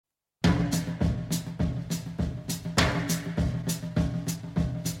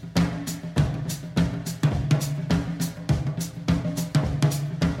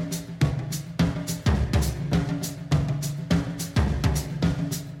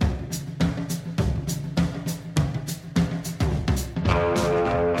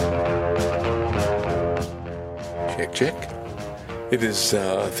Check. It is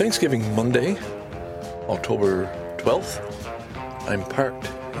Thanksgiving Monday, October 12th. I'm parked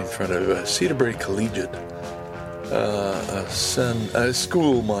in front of Cedarbrae Collegiate, a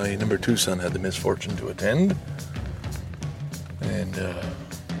school my number 2 son had the misfortune to attend and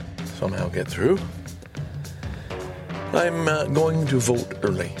somehow get through. I'm going to vote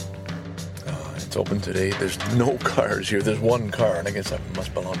early. It's open today. There's no cars here. There's one car, and I guess that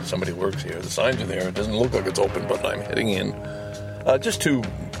must belong to somebody who works here. The signs are there. It doesn't look like it's open, but I'm heading in just to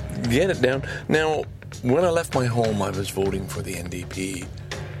get it down. Now, when I left my home, I was voting for the NDP,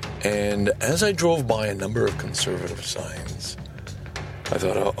 and as I drove by a number of Conservative signs, I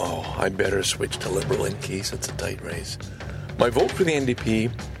thought, I better switch to Liberal in case it's a tight race. My vote for the NDP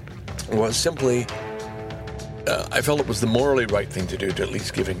was simply... I felt it was the morally right thing to do to at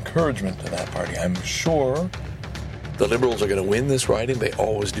least give encouragement to that party. I'm sure the Liberals are going to win this riding. They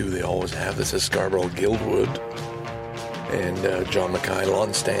always do. They always have. This is Scarborough-Guildwood. And John Mackay,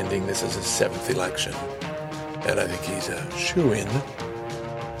 long-standing. This is his 7th election. And I think he's a shoo-in.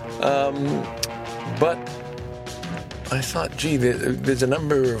 But I thought, there's a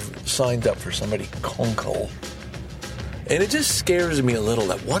number of signs up for somebody Conkle. And it just scares me a little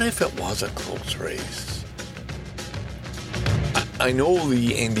that what if it was a close race? I know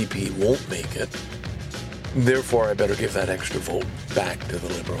the NDP won't make it, therefore I better give that extra vote back to the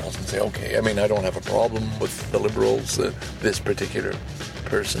Liberals and say, okay, I mean, I don't have a problem with the Liberals. This particular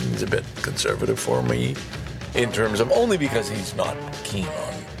person is a bit conservative for me in terms of only because he's not keen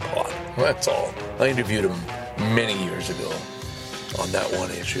on pot. That's all. I interviewed him many years ago on that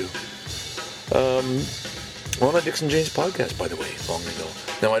one issue. On a Dixon James podcast, by the way, long ago.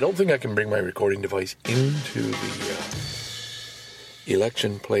 Now, I don't think I can bring my recording device into the...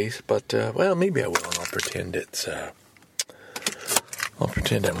 election place, but maybe I will. I'll pretend I'll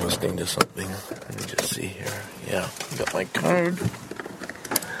pretend I'm listening to something. Let me just see here. Yeah, got my card.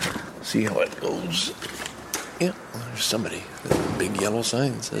 See how it goes. Yeah, there's somebody. There's a big yellow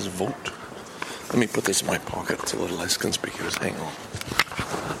sign that says vote. Let me put this in my pocket. It's a little less conspicuous. Hang on.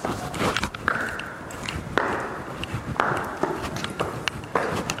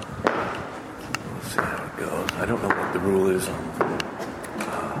 Let's see how it goes. I don't know what the rule is on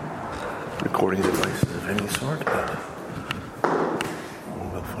recording devices of any sort, but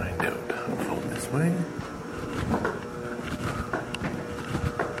we'll find out. I'll fold this way.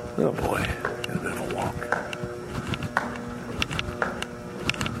 Oh boy, got a bit of a walk.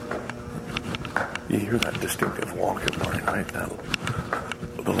 You hear that distinctive walk of mine, right?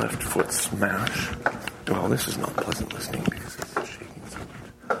 The left foot smash. Well, this is not pleasant listening because it's shaking so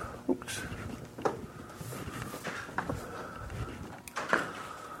much. Oops.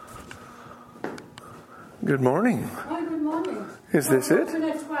 Good morning. Hi, good morning. Is this it? We open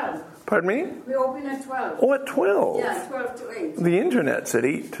at 12. Pardon me? We open at 12. Oh, at 12? Yeah, 12 to 8. The internet's at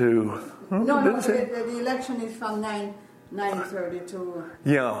 8 to... The election is from 9:30 to...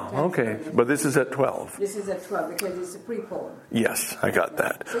 Yeah, okay. But this is at 12. This is at 12 because it's a pre-poll. Yes, I got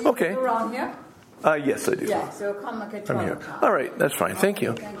that. So you Okay. around here? Yes, I do. Yeah, so come back at 12 I'm here. o'clock. All right, that's fine. Thank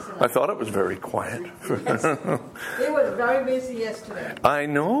you. Thanks a lot. I thought it was very quiet. Yes. They were very busy yesterday. I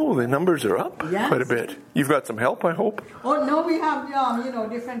know, the numbers are up Yes. quite a bit. You've got some help, I hope? Oh, no, we have,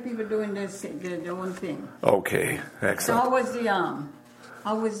 different people doing their own thing. Okay, So excellent.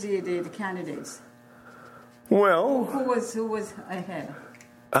 how was the candidates? Well, Who was ahead?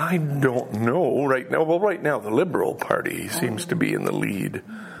 I don't know right now. Well, right now the Liberal Party seems to be in the lead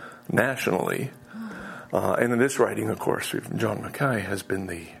nationally. And in this riding, of course, John Mackay has been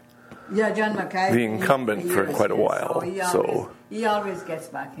John Mackay. the incumbent for quite a while. He always gets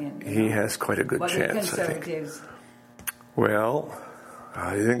back in. He has quite a good But chance, the I think. Conservatives, Well,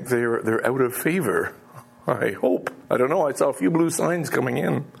 I think they're out of favor. I hope. I don't know. I saw a few blue signs coming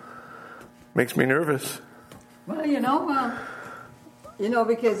in. Makes me nervous. well,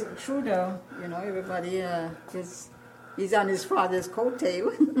 because Trudeau, everybody he's on his father's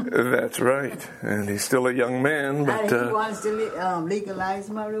coattail. That's right. And he's still a young man, but... And he wants to legalize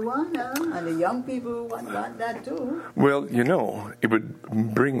marijuana, and the young people want that too. Well, it would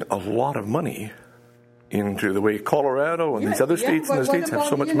bring a lot of money into the way Colorado and these other states in the States have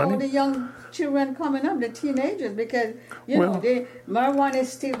so much money. The young children coming up, the teenagers, because, marijuana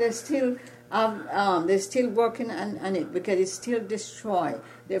is they're still working on it because it's still destroyed.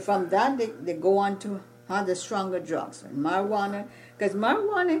 From that, they go on to other stronger drugs. And marijuana, because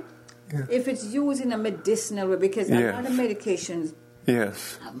marijuana, if it's used in a medicinal way, because a lot of medications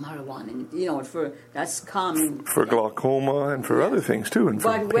Yes. Marijuana, that's common. For glaucoma and for other things too, and for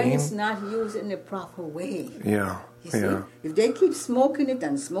But when pain. it's not used in the proper way. Yeah. You see, if they keep smoking it,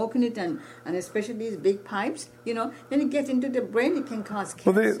 and especially these big pipes, then it gets into the brain, it can cause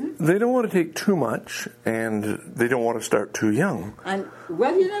cancer. Well, they don't want to take too much, and they don't want to start too young. And,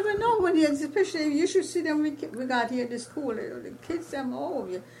 well, you never know, especially, you should see them, we got here at the school, the kids, they're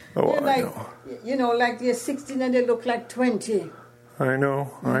like they're 16 and they look like 20. I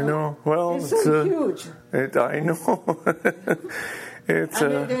know. Well, it's so huge. I know. It's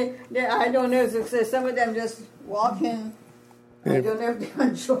I don't know. So some of them just walking. Yeah. I don't know if they're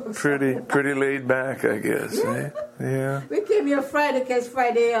on drugs. Pretty laid back, I guess. Yeah. Yeah. We came here Friday because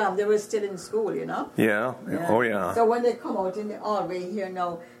Friday they were still in school, Yeah. Oh yeah. So when they come out in the hallway here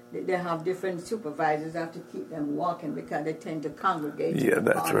now, they have different supervisors have to keep them walking because they tend to congregate. Yeah,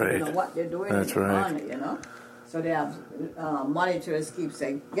 that's right. You know what they're doing. That's right. Corner, So they have monitors keep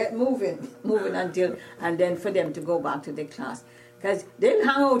saying, get moving until, and then for them to go back to their class. Because they'll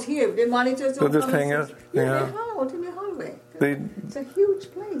hang out here. If the monitors don't just hang out? Yeah, they hang out in the hallway. It's a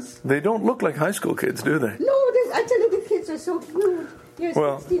huge place. They don't look like high school kids, do they? No, I tell you, the kids are so huge. You're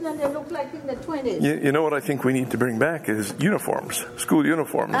 16 and they look like in the 20s. You know what I think we need to bring back is uniforms, school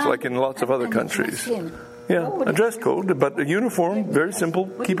uniforms, like in lots of other countries. Yeah, a dress code, but a uniform, very simple,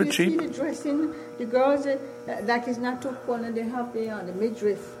 keep it cheap. The dressing, the girls, like it's not too cold, and they have the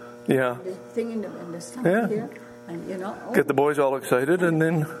midriff. Yeah. The thing in the stomach here. And, get the boys all excited, and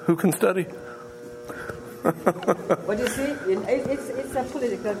then who can study? But you see, it's a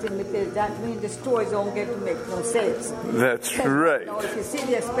political thing because that means the stores don't get to make no sales. That's right. If you see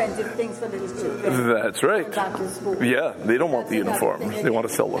the expensive things for the children. That's right. Yeah, they don't want the uniforms. They want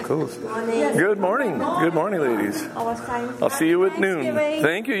to sell the clothes. Good morning. Good morning, ladies. I'll see you at noon.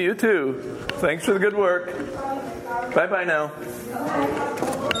 Thank you, you too. Thanks for the good work. Bye-bye now.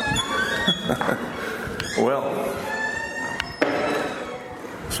 Well,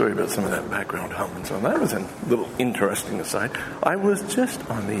 sorry about some of that background hum and so on. That was a little interesting aside. I was just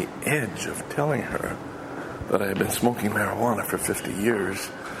on the edge of telling her that I had been smoking marijuana for 50 years.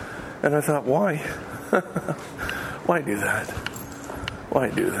 And I thought, why? Why do that? Why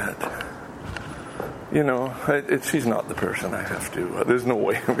do that? She's not the person I have to. There's no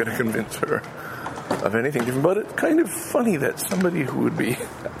way I'm going to convince her of anything different. But it's kind of funny that somebody who would be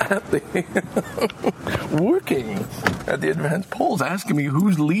at the working at the advanced polls asking me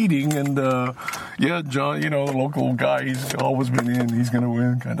who's leading, and John, the local guy, he's always been in, he's going to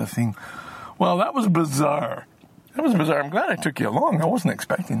win, kind of thing. Well, that was bizarre. I'm glad I took you along. I wasn't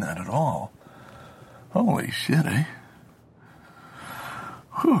expecting that at all. Holy shit, eh?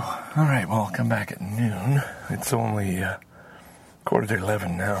 Whew. All right, well, I'll come back at noon. It's only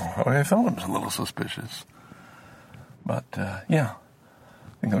 11:15 now. I thought it was a little suspicious. But, I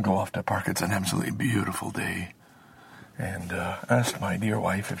think I'll go off to park. It's an absolutely beautiful day. And asked my dear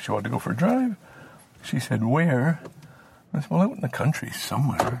wife if she wanted to go for a drive. She said, where? I said, well, out in the country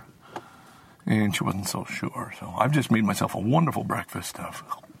somewhere. And she wasn't so sure. So I've just made myself a wonderful breakfast of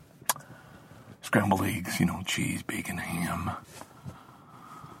scrambled eggs, cheese, bacon, ham,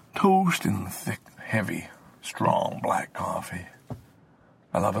 toast, and thick, heavy, strong black coffee.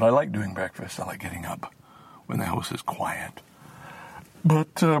 I love it. I like doing breakfast. I like getting up when the house is quiet.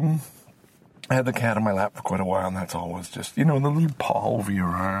 But I had the cat on my lap for quite a while, and that's always just, the little paw over your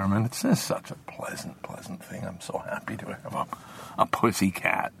arm, and it's just such a pleasant thing. I'm so happy to have a pussy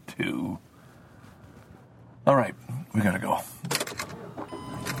cat, too. All right, we gotta go.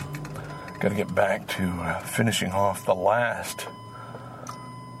 Gotta get back to finishing off the last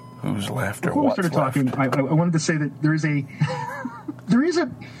who's left or what's left. Before we started talking, I wanted to say that there is a,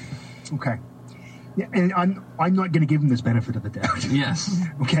 okay. Yeah, and I'm not going to give him this benefit of the doubt. Yes.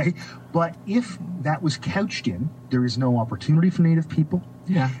 Okay? But if that was couched in, there is no opportunity for Native people.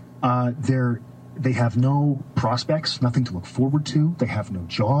 Yeah. They have no prospects, nothing to look forward to. They have no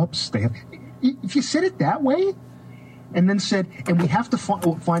jobs. If you said it that way, and then said, and we have to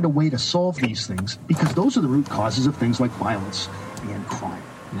find a way to solve these things, because those are the root causes of things like violence and crime.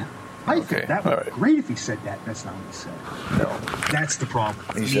 Yeah. I think that would be great if he said that. That's not what he said. No. That's the problem.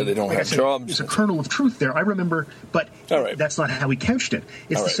 He said they don't have jobs. There's a kernel of truth there. I remember, but that's not how he couched it.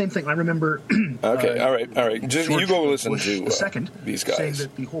 It's the same thing. I remember... Okay, all right. Just, you go listen Bush to these guys. Saying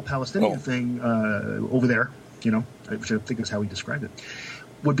that the whole Palestinian thing over there, which I think is how he described it,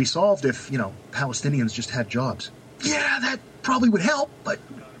 would be solved if, Palestinians just had jobs. Yeah, that probably would help, but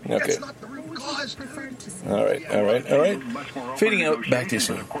that's not the root Claus. All right. Fading out. Back to you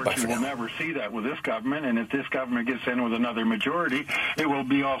soon. Of course, Bye for we'll now. never see that with this government, and if this government gets in with another majority, it will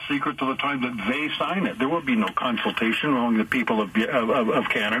be all secret till the time that they sign it. There will be no consultation among the people of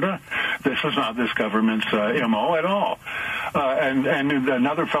Canada. This is not this government's MO at all. And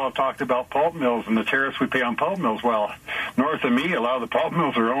another fellow talked about pulp mills and the tariffs we pay on pulp mills. Well, north of me, a lot of the pulp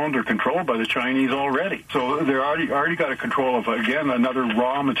mills are owned or controlled by the Chinese already. So they're already got a control of, again, another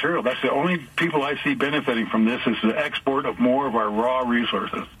raw material. That's the only people I see benefiting from this is the export of more of our raw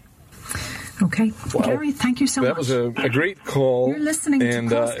resources. Okay. Wow. Gary, thank you so much. That was a great call. You're listening to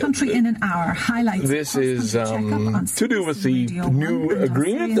Cross Country in an Hour. Highlights. This is to do with the new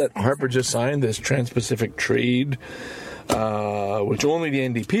agreement that Harper just signed, this Trans-Pacific Trade, which only the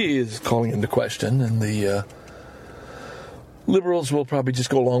NDP is calling into question, and the Liberals will probably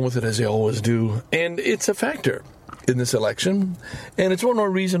just go along with it as they always do. And it's a factor in this election, and it's one more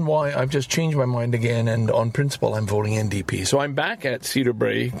reason why I've just changed my mind again, and on principle I'm voting NDP. So I'm back at Cedar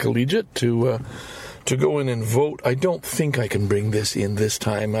Brae Collegiate to go in and vote. I don't think I can bring this in this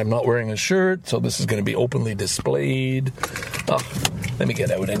time. I'm not wearing a shirt, so this is going to be openly displayed. Let me get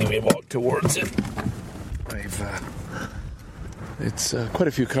out anyway, walk towards it. It's quite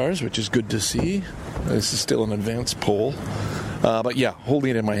a few cars, which is good to see. This is still an advanced poll. But yeah, holding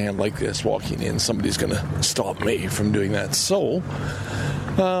it in my hand like this, walking in, somebody's going to stop me from doing that. So,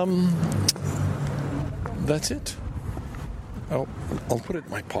 that's it. I'll put it in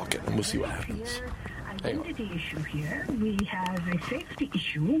my pocket and we'll see what happens. Identity issue here. We have a safety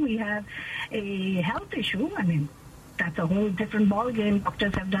issue. We have a health issue. I mean, that's a whole different ballgame.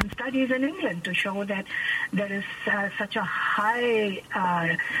 Doctors have done studies in England to show that there is such a high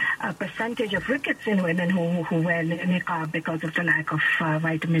percentage of rickets in women who wear niqab because of the lack of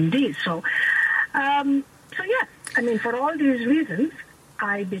vitamin D. So yeah, I mean, for all these reasons,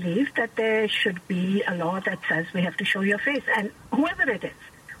 I believe that there should be a law that says we have to show your face, and whoever it is,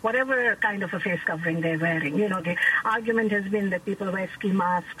 whatever kind of a face covering they're wearing. You know, the argument has been that people wear ski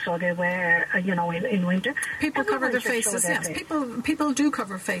masks or they wear, in winter. People cover their faces, yes. People do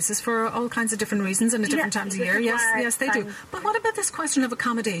cover faces for all kinds of different reasons and at different times of year. Yes, they do. But what about this question of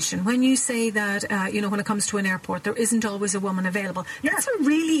accommodation? When you say that, when it comes to an airport, there isn't always a woman available, that's a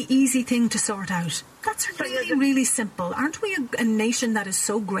really easy thing to sort out. That's really, really simple. Aren't we a nation that is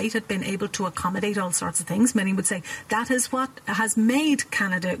so great at being able to accommodate all sorts of things? Many would say that is what has made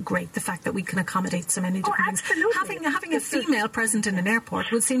Canada great, the fact that we can accommodate so many different things. Having a female present in an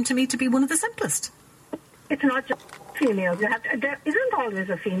airport would seem to me to be one of the simplest. It's not just females. There isn't always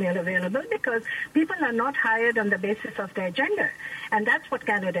a female available because people are not hired on the basis of their gender. And that's what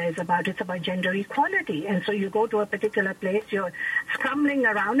Canada is about. It's about gender equality. And so you go to a particular place, you're scrambling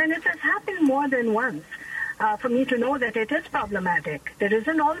around, and it has happened more than once. For me to know that it is problematic. There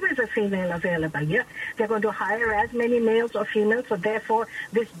isn't always a female available. Yeah, they're going to hire as many males or females, so therefore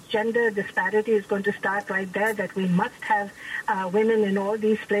this gender disparity is going to start right there, that we must have women in all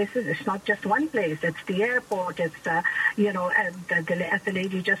these places. It's not just one place. It's the airport. It's, as the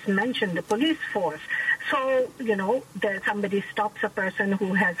lady just mentioned, the police force. So, somebody stops a person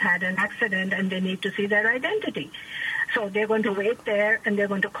who has had an accident and they need to see their identity. So they're going to wait there and they're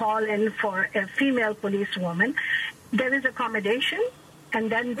going to call in for a female policewoman. There is accommodation, and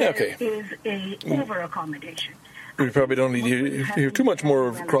then there is a over-accommodation. We probably don't need to hear too much more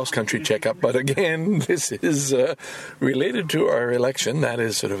of cross-country checkup, but again, this is related to our election. That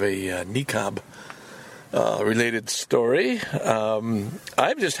is sort of a niqab related story.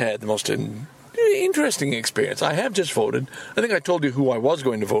 I've just had the most interesting experience. I have just voted. I think I told you who I was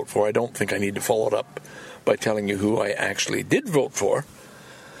going to vote for. I don't think I need to follow it up by telling you who I actually did vote for.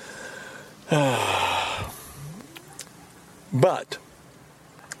 But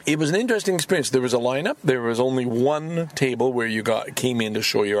it was an interesting experience. There was a lineup. There was only one table where you came in to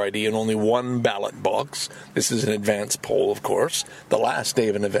show your ID, and only one ballot box. This is an advance poll, of course, the last day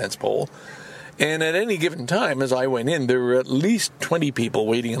of an advance poll. And at any given time, as I went in, there were at least 20 people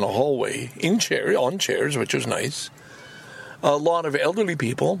waiting in a hallway on chairs, which was nice. A lot of elderly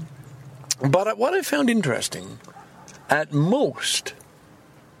people. But what I found interesting, at most,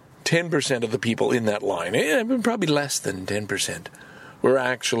 10% of the people in that line, probably less than 10%, were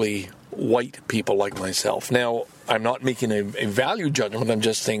actually white people like myself. Now, I'm not making a value judgment. I'm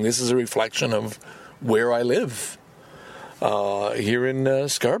just saying this is a reflection of where I live here in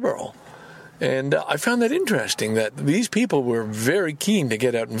Scarborough. And I found that interesting, that these people were very keen to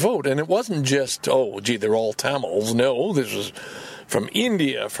get out and vote. And it wasn't just, they're all Tamils. No, this was from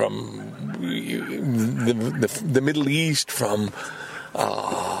India, from the Middle East, from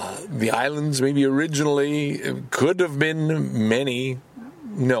the islands maybe originally. It could have been many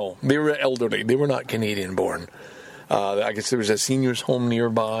No, they were elderly. They were not Canadian-born. I guess there was a seniors' home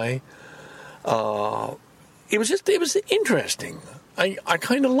nearby. It was interesting. I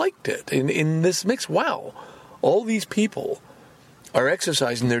kind of liked it in this mix. Wow, all these people are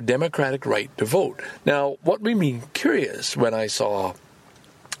exercising their democratic right to vote. Now, what made me curious when I saw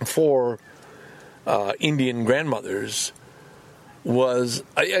 4 Indian grandmothers was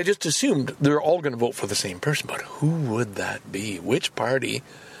I just assumed they're all going to vote for the same person. But who would that be? Which party?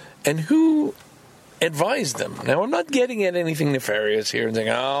 And who advised them? Now, I'm not getting at anything nefarious here and saying,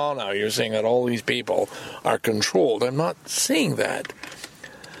 oh, no, you're saying that all these people are controlled. I'm not saying that.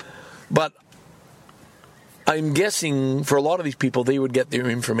 But I'm guessing for a lot of these people, they would get their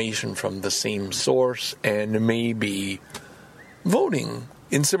information from the same source and maybe voting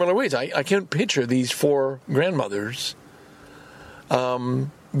in similar ways. I can't picture these 4 grandmothers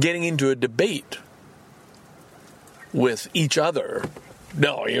getting into a debate with each other.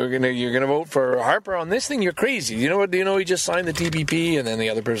 No, you're gonna vote for Harper on this thing? You're crazy. You know what? He just signed the TPP, and then the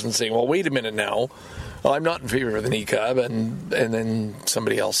other person's saying, well, wait a minute now. Well, I'm not in favor of the niqab, and then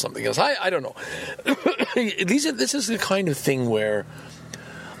somebody else, something else. I don't know. This is the kind of thing where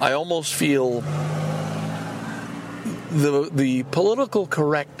I almost feel the political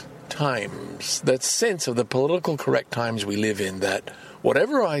correct times, that sense of the political correct times we live in, that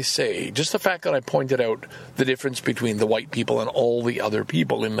whatever I say, just the fact that I pointed out the difference between the white people and all the other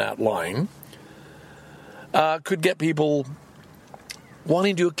people in that line, could get people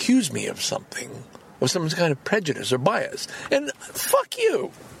wanting to accuse me of something, of some kind of prejudice or bias. And fuck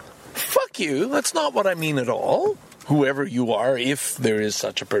you. Fuck you. That's not what I mean at all. Whoever you are, if there is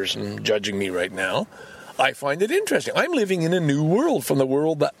such a person judging me right now, I find it interesting. I'm living in a new world from the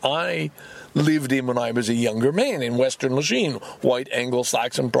world that I lived in when I was a younger man in Western Lachine. White,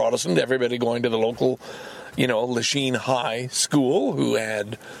 Anglo-Saxon, Protestant, everybody going to the local, Lachine High School who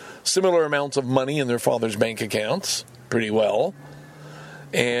had similar amounts of money in their father's bank accounts, pretty well.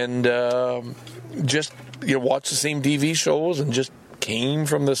 And just, watch the same TV shows and just came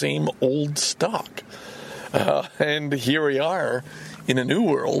from the same old stock. And here we are in a new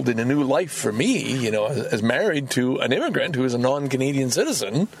world, in a new life for me, as married to an immigrant who is a non-Canadian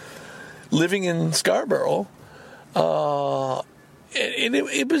citizen, living in Scarborough. And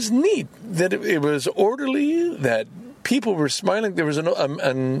it was neat that it was orderly, that people were smiling. There was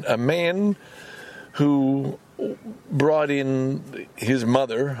a man who brought in his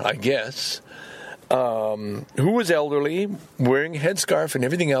mother, I guess, who was elderly, wearing a headscarf and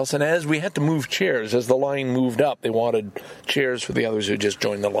everything else. And as we had to move chairs, as the line moved up, they wanted chairs for the others who just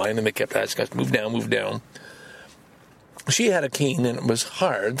joined the line, and they kept asking us, move down, move down. She had a cane, and it was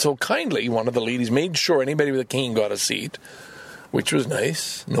hard. So kindly, one of the ladies made sure anybody with a cane got a seat, which was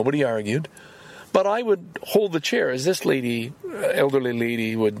nice. Nobody argued. But I would hold the chair as this lady, elderly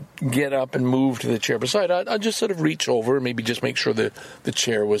lady, would get up and move to the chair beside. I'd just sort of reach over and maybe just make sure the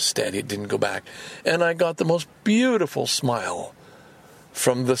chair was steady, it didn't go back. And I got the most beautiful smile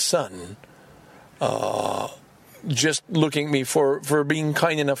from the son, just looking at me for being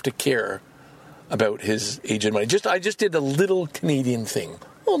kind enough to care about his age and money. I just did a little Canadian thing.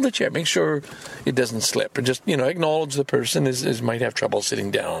 Hold the chair, make sure it doesn't slip, and just, acknowledge the person is might have trouble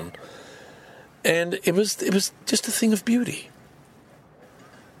sitting down. And it was just a thing of beauty.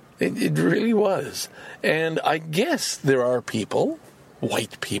 It really was. And I guess there are people,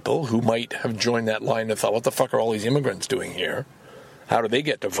 white people, who might have joined that line and thought, what the fuck are all these immigrants doing here? How do they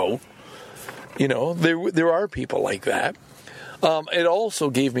get to vote? There are people like that. It also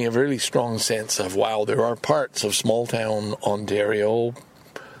gave me a really strong sense of, wow, there are parts of small-town Ontario,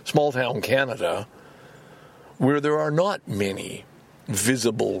 small-town Canada, where there are not many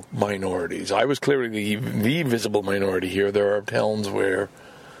visible minorities. I was clearly the visible minority here. There are towns where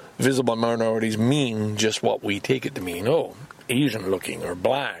visible minorities mean just what we take it to mean. Oh, Asian looking, or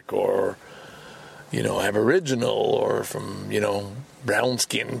black, or, Aboriginal, or from,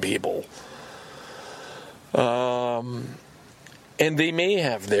 brown-skinned people. And they may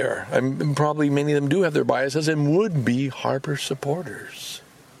have probably many of them do have their biases and would be Harper supporters.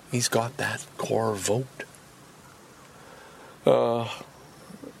 He's got that core vote.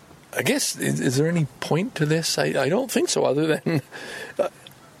 I guess, is there any point to this? I don't think so, other than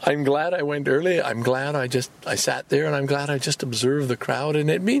I'm glad I went early. I'm glad I sat there, and I'm glad I just observed the crowd,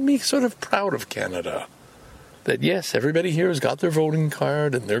 and it made me sort of proud of Canada. That, yes, everybody here has got their voting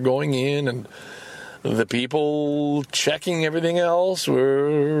card, and they're going in, and the people checking everything else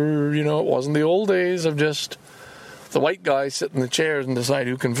were, it wasn't the old days of just the white guys sit in the chairs and decide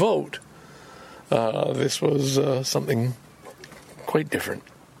who can vote. This was something quite different,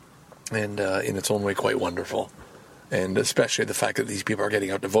 and in its own way quite wonderful. And especially the fact that these people are getting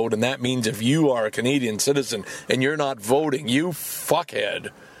out to vote. And that means if you are a Canadian citizen and you're not voting, you fuckhead,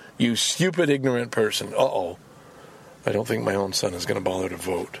 you stupid, ignorant person. I don't think my own son is going to bother to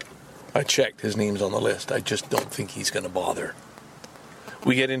vote. I checked. His name's on the list. I just don't think he's going to bother.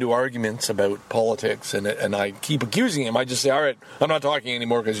 We get into arguments about politics, and I keep accusing him. I just say, all right, I'm not talking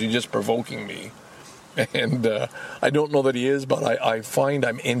anymore because you're just provoking me. And I don't know that he is, but I find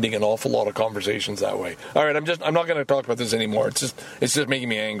I'm ending an awful lot of conversations that way. All right, I'm not going to talk about this anymore. It's just making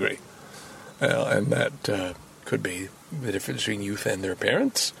me angry, and that could be the difference between youth and their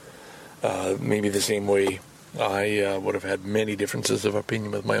parents. Maybe the same way I would have had many differences of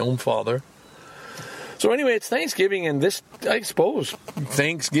opinion with my own father. So anyway, it's Thanksgiving, and this, I suppose,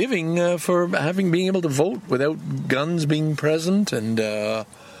 Thanksgiving for being able to vote without guns being present, and in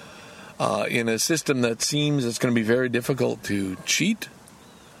a system that seems it's going to be very difficult to cheat.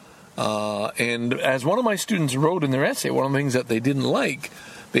 And as one of my students wrote in their essay, one of the things that they didn't like,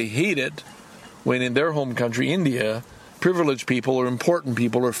 they hate it when in their home country, India, privileged people or important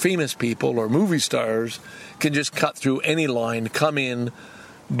people or famous people or movie stars can just cut through any line, come in,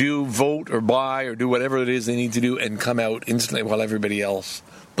 do vote or buy or do whatever it is they need to do and come out instantly while everybody else,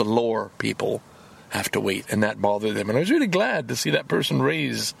 the lower people, have to wait. And that bothered them. And I was really glad to see that person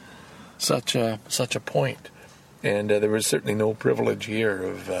raise such a point. And there was certainly no privilege here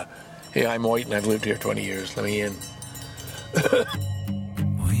of, hey, I'm white and I've lived here 20 years, let me in.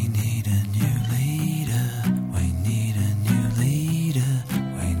 We need a new leader. We need a new leader.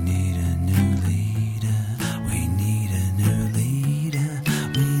 We need a new leader. We need a new leader.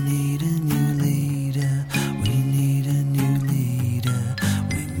 We need a new leader. We need a new leader.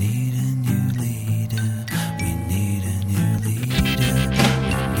 We need a new leader. We need a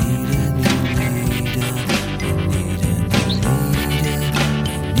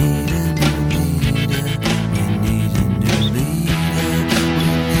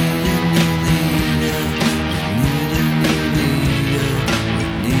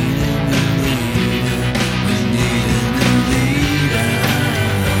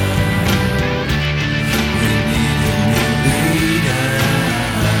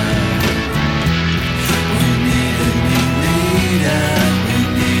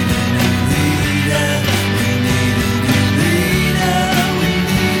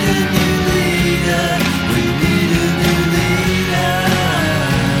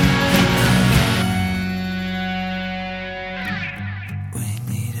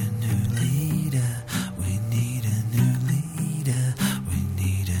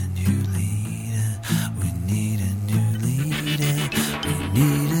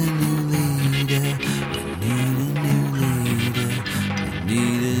leader. We need a new leader. We need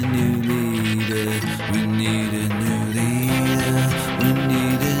a new leader. We need a new leader. We need a new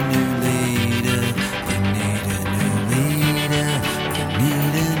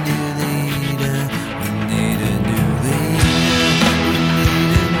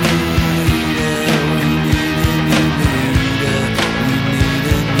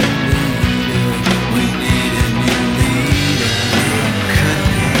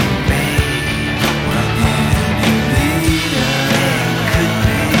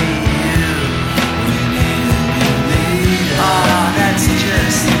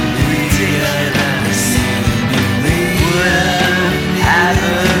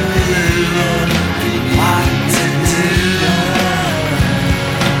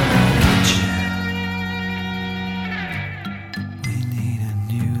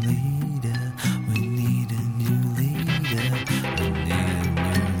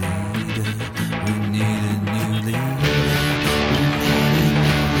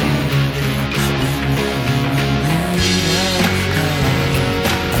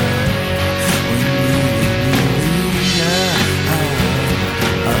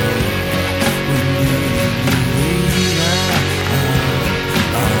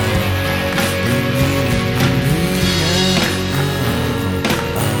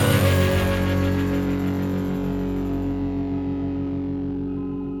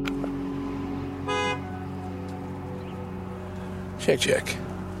Check.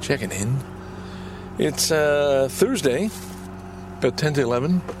 Checking in. It's Thursday, about 10 to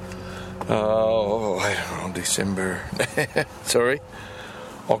 11. I don't know, December. Sorry.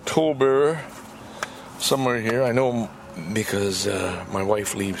 October, somewhere here. I know because my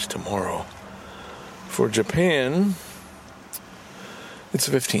wife leaves tomorrow for Japan. It's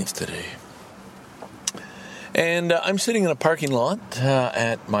the 15th today. And I'm sitting in a parking lot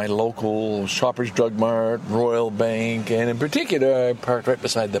at my local Shoppers Drug Mart, Royal Bank, and in particular, I parked right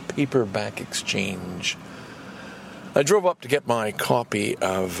beside the Paperback Exchange. I drove up to get my copy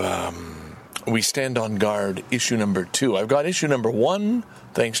of We Stand on Guard, issue number 2. I've got issue number 1,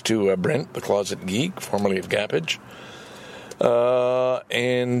 thanks to Brent, the Closet Geek, formerly of Gappage.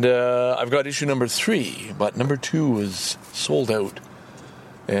 And I've got issue number 3, but number 2 is sold out.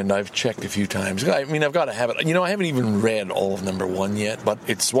 And I've checked a few times. I mean, I've got to have it. You know, I haven't even read all of number 1 yet, but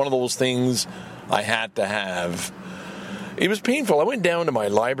it's one of those things I had to have. It was painful. I went down to my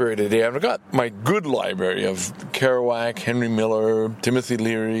library today. I've got my good library of Kerouac, Henry Miller, Timothy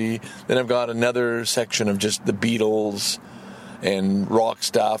Leary. Then I've got another section of just the Beatles and rock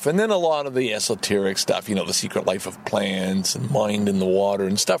stuff. And then a lot of the esoteric stuff, you know, The Secret Life of Plants and Mind in the Water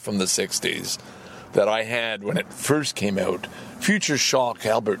and stuff from the 60s that I had when it first came out. Future Shock,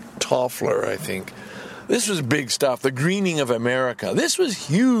 Albert Toffler, I think. This was big stuff. The Greening of America. This was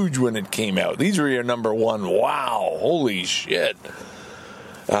huge when it came out. These were your number 1. Wow. Holy shit.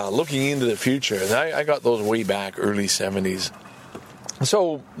 Looking into the future. I got those way back, early 70s.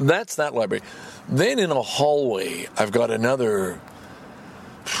 So that's that library. Then in a hallway, I've got another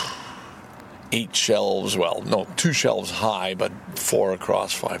 8 shelves. Well, no, 2 shelves high, but 4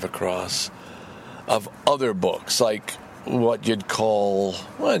 across, 5 across, of other books, like what you'd call,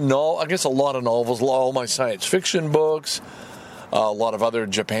 well, I guess a lot of novels, all my science fiction books, a lot of other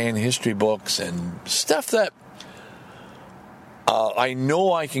Japan history books, and stuff that I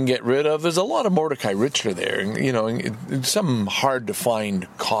know I can get rid of. There's a lot of Mordecai Richler there, you know, some hard-to-find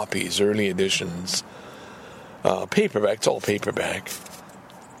copies, early editions, paperback, it's all paperback.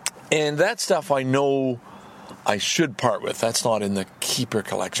 And that stuff I know I should part with. That's not in the Keeper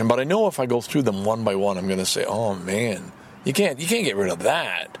collection. But I know if I go through them one by one, I'm going to say, oh, man, you can't get rid of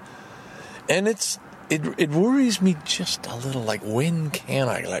that. And it worries me just a little, like, when can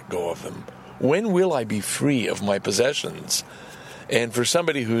I let go of them? When will I be free of my possessions? And for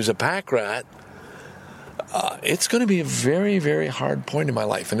somebody who's a pack rat, it's going to be a very, very hard point in my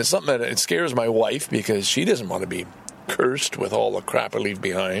life. And it's something that it scares my wife because she doesn't want to be cursed with all the crap I leave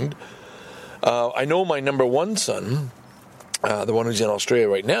behind. I know my number 1 son, the one who's in Australia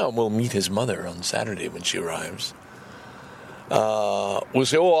right now, will meet his mother on Saturday when she arrives. We'll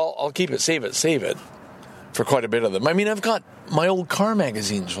say, I'll keep it, save it, for quite a bit of them. I mean, I've got my old car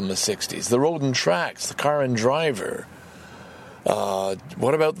magazines from the 60s, the Road and Tracks, the Car and Driver.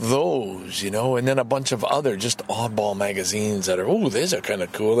 What about those, you know? And then a bunch of other just oddball magazines that are, these are kind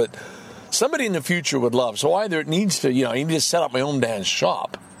of cool, that somebody in the future would love. So either it needs to, you know, I need to set up my own damn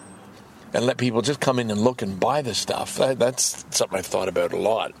shop and let people just come in and look and buy the stuff. That's something I've thought about a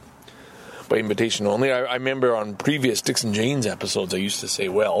lot. By invitation only. I remember on previous Dixon Janes episodes, I used to say,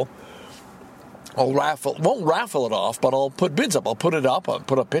 well, won't raffle it off, but I'll put bids up. I'll put it up. I'll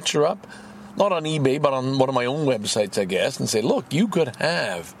put a picture up. Not on eBay, but on one of my own websites, I guess, and say, look, you could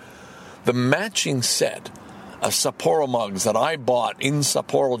have the matching set of Sapporo mugs that I bought in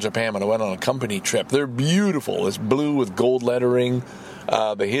Sapporo, Japan when I went on a company trip. They're beautiful. It's blue with gold lettering.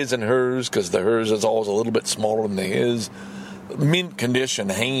 The his and hers, because the hers is always a little bit smaller than the his. Mint condition,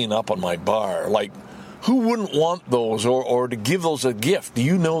 hanging up on my bar. Like, who wouldn't want those or to give those a gift? Do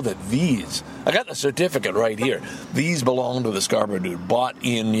you know that these, I got the certificate right here, these belong to the Scarborough dude, bought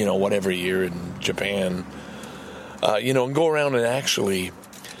in, you know, whatever year in Japan, you know, and go around and actually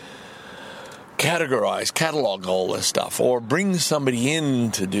catalog all this stuff, or bring somebody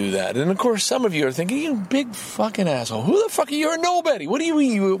in to do that. And of course, some of you are thinking, you big fucking asshole, who the fuck are you? You're nobody. What do you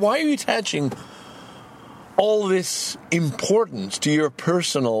mean? Why are you attaching all this importance to your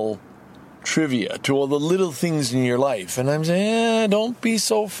personal trivia, to all the little things in your life? And I'm saying, don't be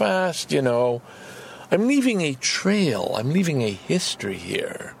so fast, you know. I'm leaving a trail. I'm leaving a history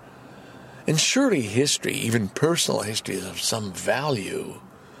here. And surely history, even personal history, is of some value.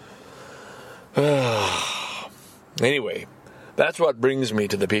 Anyway, that's what brings me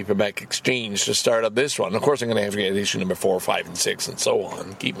to the Paperback Exchange to start up this one. Of course, I'm going to have to get issue number 4, 5, and 6, and so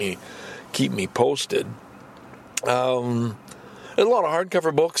on. Keep me posted. There's a lot of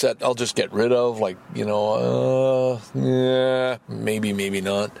hardcover books that I'll just get rid of, like, you know, maybe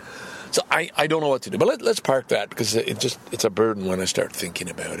not. So I don't know what to do. But let's park that, because it's a burden when I start thinking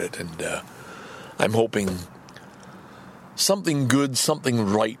about it. And I'm hoping something good, something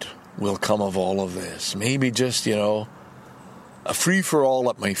right will come of all of this. Maybe just, you know, a free-for-all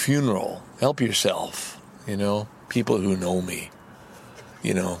at my funeral. Help yourself, you know, people who know me.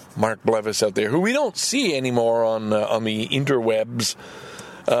 You know, Mark Blevis out there, who we don't see anymore on the interwebs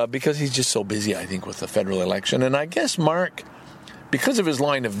because he's just so busy, I think, with the federal election. And I guess Mark, because of his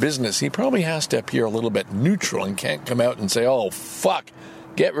line of business, he probably has to appear a little bit neutral and can't come out and say, oh, fuck,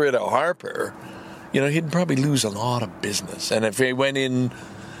 get rid of Harper. You know, he'd probably lose a lot of business. And if he went in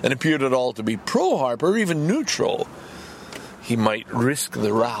and appeared at all to be pro-Harper, or even neutral, he might risk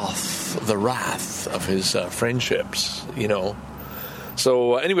the wrath of his friendships, you know.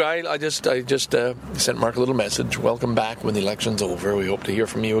 So anyway, I just sent Mark a little message. Welcome back when the election's over. We hope to hear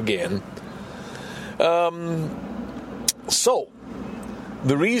from you again. So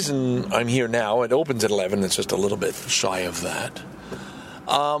the reason I'm here now, it opens at 11. It's just a little bit shy of that.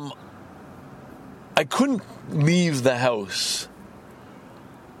 I couldn't leave the house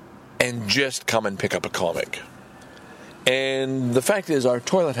and just come and pick up a comic. And the fact is, our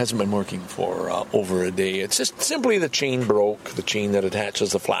toilet hasn't been working for over a day. It's just simply the chain broke, the chain that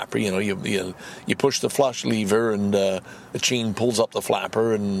attaches the flapper. You know, you push the flush lever, and the chain pulls up the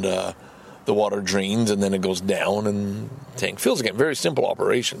flapper, and the water drains, and then it goes down, and the tank fills again. Very simple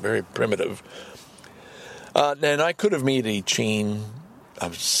operation, very primitive. And I could have made a chain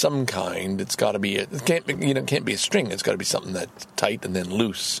of some kind. It's got to be it can't be a string. It's got to be something that's tight and then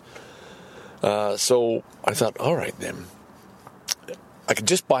loose. So I thought, all right then, I could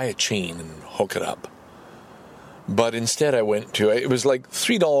just buy a chain and hook it up. But instead it was like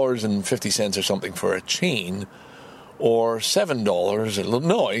 $3.50 or something for a chain, or $7,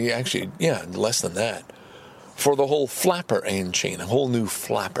 no, actually, yeah, less than that, for the whole flapper and chain, a whole new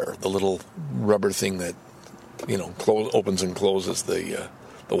flapper, the little rubber thing that, you know, opens and closes the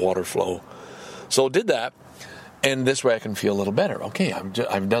water flow. So did that, and this way I can feel a little better. Okay,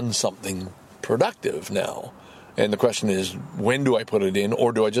 I've done something productive now. And the question is, when do I put it in,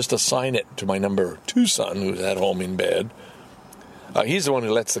 or do I just assign it to my number 2 son, who's at home in bed? He's the one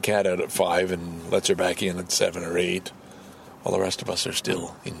who lets the cat out at 5 and lets her back in at 7 or 8, while the rest of us are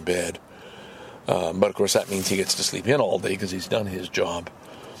still in bed. But of course that means he gets to sleep in all day because he's done his job.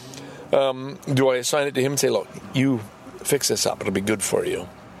 Do I assign it to him and say, look, you fix this up, it'll be good for you,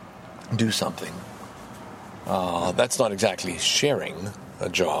 do something? That's not exactly sharing a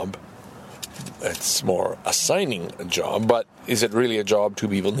job. It's more assigning a job, but is it really a job 2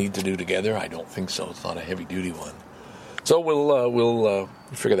 people need to do together? I don't think so. It's not a heavy-duty one. So we'll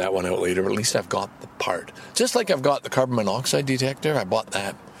figure that one out later, but at least I've got the part. Just like I've got the carbon monoxide detector. I bought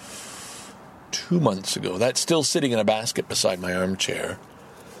that 2 months ago. That's still sitting in a basket beside my armchair.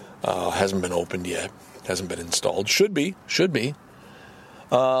 Hasn't been opened yet. Hasn't been installed. Should be.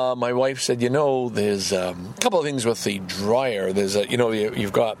 My wife said, there's a couple of things with the dryer. There's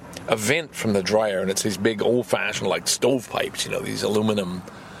you've got a vent from the dryer, and it's these big old-fashioned like stovepipes, these aluminum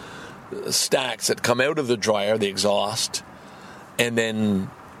stacks that come out of the dryer, the exhaust, and then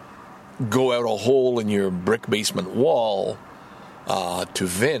go out a hole in your brick basement wall to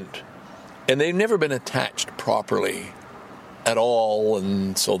vent. And they've never been attached properly at all,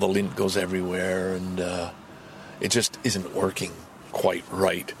 and so the lint goes everywhere, and it just isn't working quite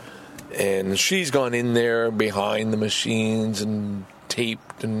right. And she's gone in there behind the machines and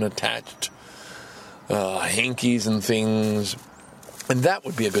taped and attached hankies and things. And that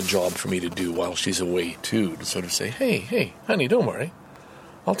would be a good job for me to do while she's away, too, to sort of say, hey, honey, don't worry.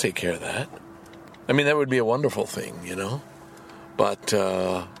 I'll take care of that. I mean, that would be a wonderful thing, But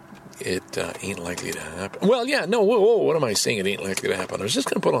it ain't likely to happen. Well, yeah, no, whoa, what am I saying? It ain't likely to happen. I was just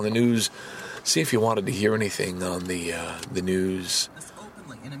going to put on the news, see if you wanted to hear anything on the news.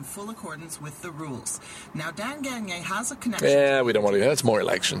 And in full accordance with the rules. Now, Dan Gagné has a connection. Yeah, we don't want to do that. That's more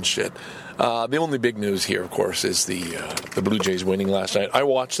election shit. The only big news here, of course, is the Blue Jays winning last night. I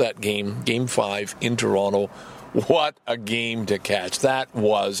watched that game, Game 5 in Toronto. What a game to catch. That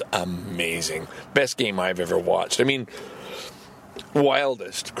was amazing. Best game I've ever watched. I mean,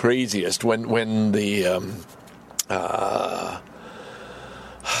 wildest, craziest. When the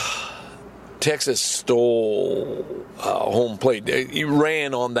Texas stole home plate. He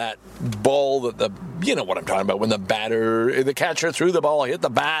ran on that ball that you know what I'm talking about, when the catcher threw the ball, hit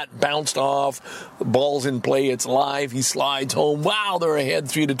the bat, bounced off, the ball's in play, it's live, he slides home. Wow, they're ahead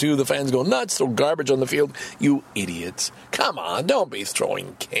 3-2. The fans go nuts, throw garbage on the field. You idiots. Come on, don't be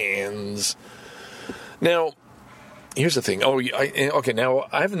throwing cans. Now, here's the thing. Okay, now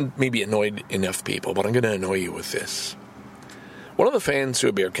I haven't maybe annoyed enough people, but I'm going to annoy you with this. One of the fans threw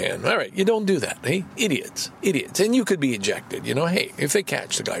a beer can. All right, you don't do that. Hey, idiots. And you could be ejected. Hey, if they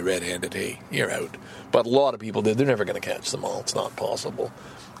catch the guy red-handed, hey, you're out. But a lot of people did. They're never going to catch them all. It's not possible.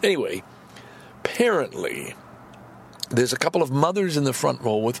 Anyway, apparently, there's a couple of mothers in the front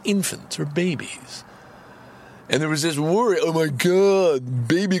row with infants or babies. And there was this worry, oh my God,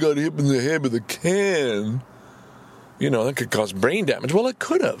 baby got hit in the head with a can. That could cause brain damage. Well, it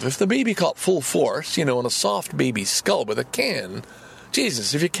could have. If the baby caught full force, in a soft baby skull with a can,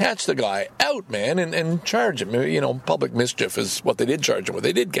 Jesus, if you catch the guy, out, man, and charge him. Public mischief is what they did charge him with.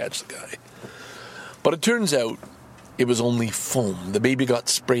 They did catch the guy. But it turns out it was only foam. The baby got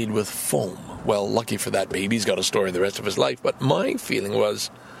sprayed with foam. Well, lucky for that baby, he's got a story the rest of his life. But my feeling was,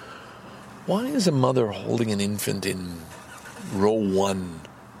 why is a mother holding an infant in row 1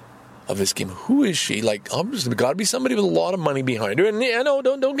 of this game? Who is she? Like, obviously, got to be somebody with a lot of money behind her. And yeah, no,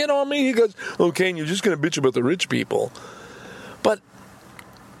 don't get on me. He goes, okay, and you're just going to bitch about the rich people. But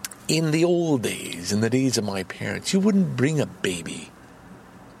in the old days, in the days of my parents, you wouldn't bring a baby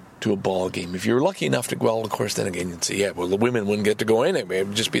to a ball game. If you were lucky enough to, well, of course, then again, you'd say, yeah, well, the women wouldn't get to go anyway. It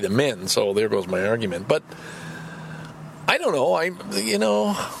would just be the men. So there goes my argument. But I don't know.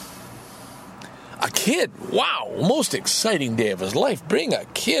 A kid, wow, most exciting day of his life. Bring a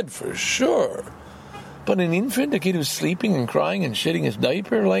kid for sure. But an infant, a kid who's sleeping and crying and shitting his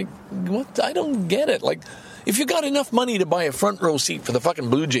diaper, like, what? I don't get it. Like, if you got enough money to buy a front row seat for the fucking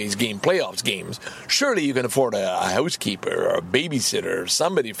Blue Jays game, playoffs games, surely you can afford a housekeeper or a babysitter or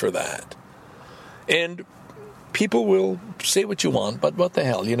somebody for that. And people will say what you want, but what the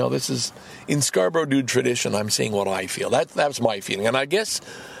hell? You know, this is, in Scarborough Dude tradition, I'm saying what I feel. That's my feeling. And I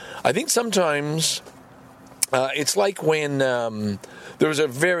think sometimes it's like when there was a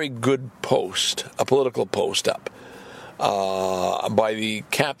very good post, a political post up by the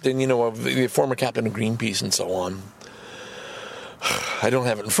captain, of the former captain of Greenpeace and so on. I don't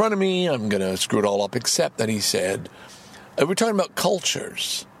have it in front of me. I'm going to screw it all up, except that he said, we're talking about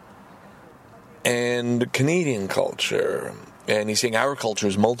cultures and Canadian culture. And he's saying our culture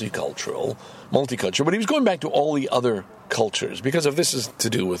is multicultural. But he was going back to all the other cultures, because if this is to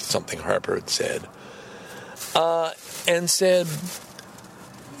do with something Harper had said, and said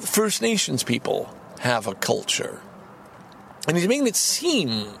First Nations people have a culture. And he's making it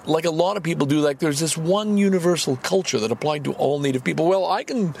seem like a lot of people do, like there's this one universal culture that applied to all Native people. Well,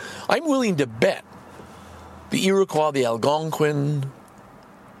 I'm willing to bet the Iroquois, the Algonquin,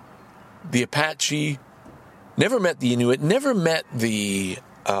 the Apache, never met the Inuit, never met the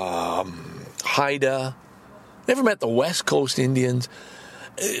Haida, never met the West Coast Indians,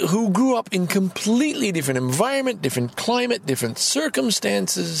 who grew up in completely different environment, different climate, different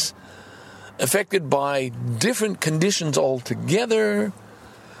circumstances, affected by different conditions altogether.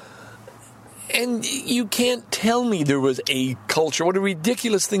 And you can't tell me there was a culture. What a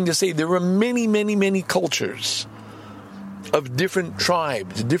ridiculous thing to say. There were many, many, many cultures of different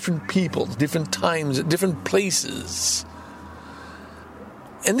tribes, different peoples, different times, different places.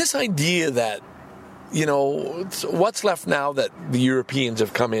 And this idea that, what's left now that the Europeans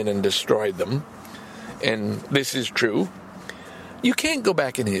have come in and destroyed them, and this is true, you can't go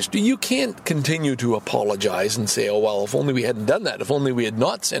back in history. You can't continue to apologize and say, oh, well, if only we hadn't done that, if only we had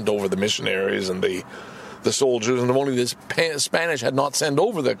not sent over the missionaries and the soldiers, and if only the Spanish had not sent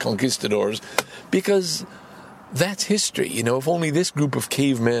over the conquistadors, because that's history. If only this group of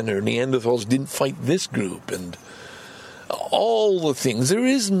cavemen or Neanderthals didn't fight this group, and all the things. There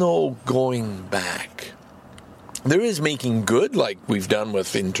is no going back. There is making good, like we've done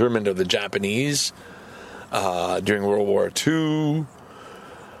with internment of the Japanese during World War II.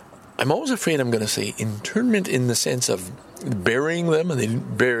 I'm always afraid I'm going to say internment in the sense of burying them, and they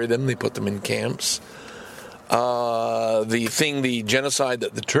didn't bury them, they put them in camps. The genocide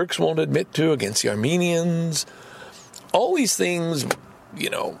that the Turks won't admit to against the Armenians. All these things,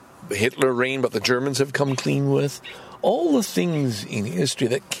 Hitler reigned, but the Germans have come clean with. All the things in history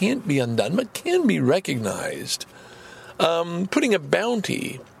that can't be undone, but can be recognized. Putting a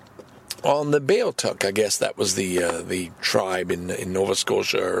bounty on the Beothuk, I guess that was the tribe in Nova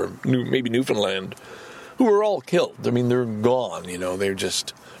Scotia, or maybe Newfoundland, who were all killed. I mean, they're gone, they're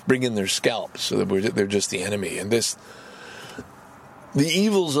just bringing their scalps, so they're just the enemy. And the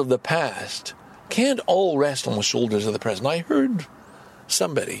evils of the past can't all rest on the shoulders of the present. I heard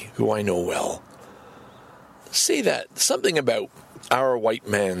somebody who I know well say that, something about our white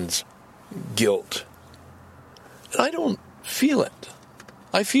man's guilt. And I don't feel it.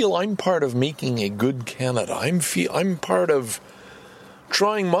 I feel I'm part of making a good Canada. I'm part of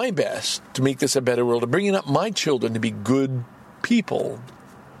trying my best to make this a better world, of bringing up my children to be good people.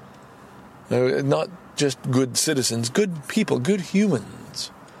 Not just good citizens, good people, good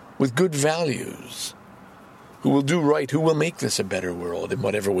humans with good values, who will do right, who will make this a better world in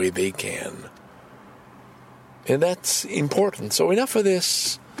whatever way they can. And that's important. So enough of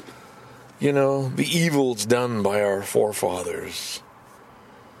this, the evils done by our forefathers.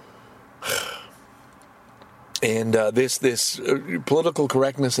 And this political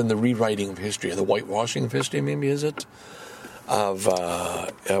correctness and the rewriting of history, the whitewashing of history, maybe, is it? Of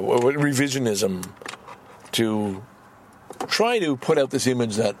revisionism, to try to put out this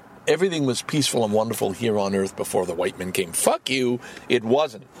image that everything was peaceful and wonderful here on earth before the white men came. Fuck you. It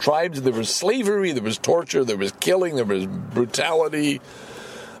wasn't. Tribes, there was slavery, there was torture, there was killing, there was brutality.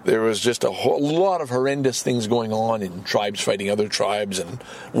 There was just a whole lot of horrendous things going on in tribes fighting other tribes and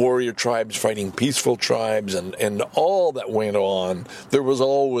warrior tribes fighting peaceful tribes and all that went on. There was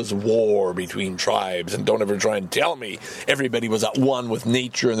always war between tribes, and don't ever try and tell me everybody was at one with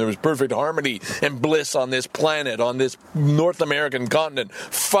nature and there was perfect harmony and bliss on this planet, on this North American continent.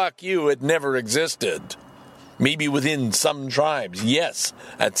 Fuck you, it never existed. Maybe within some tribes, yes,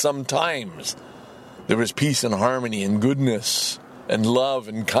 at some times. There was peace and harmony and goodness and love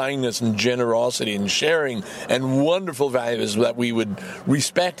and kindness and generosity and sharing and wonderful values that we would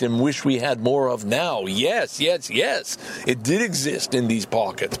respect and wish we had more of now. Yes, yes, yes. It did exist in these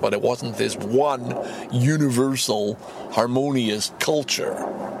pockets, but it wasn't this one universal, harmonious culture.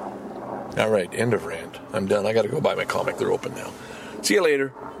 All right, end of rant. I'm done. I got to go buy my comic. They're open now. See you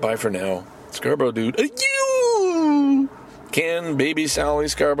later. Bye for now. Scarborough Dude. You! Ken, Baby Sally,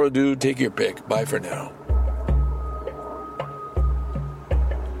 Scarborough Dude, take your pick. Bye for now.